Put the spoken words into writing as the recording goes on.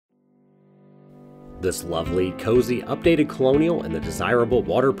This lovely, cozy, updated Colonial in the desirable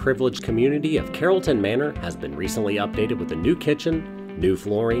water-privileged community of Carrollton Manor has been recently updated with a new kitchen, new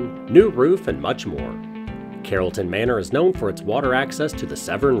flooring, new roof, and much more. Carrollton Manor is known for its water access to the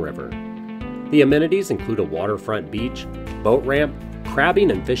Severna River. The amenities include a waterfront beach, boat ramp, crabbing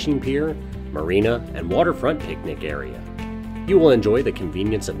and fishing pier, marina, and waterfront picnic area. You will enjoy the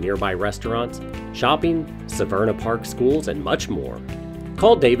convenience of nearby restaurants, shopping, Severna Park schools, and much more.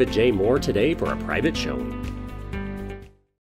 Call David J. Moore today for a private showing.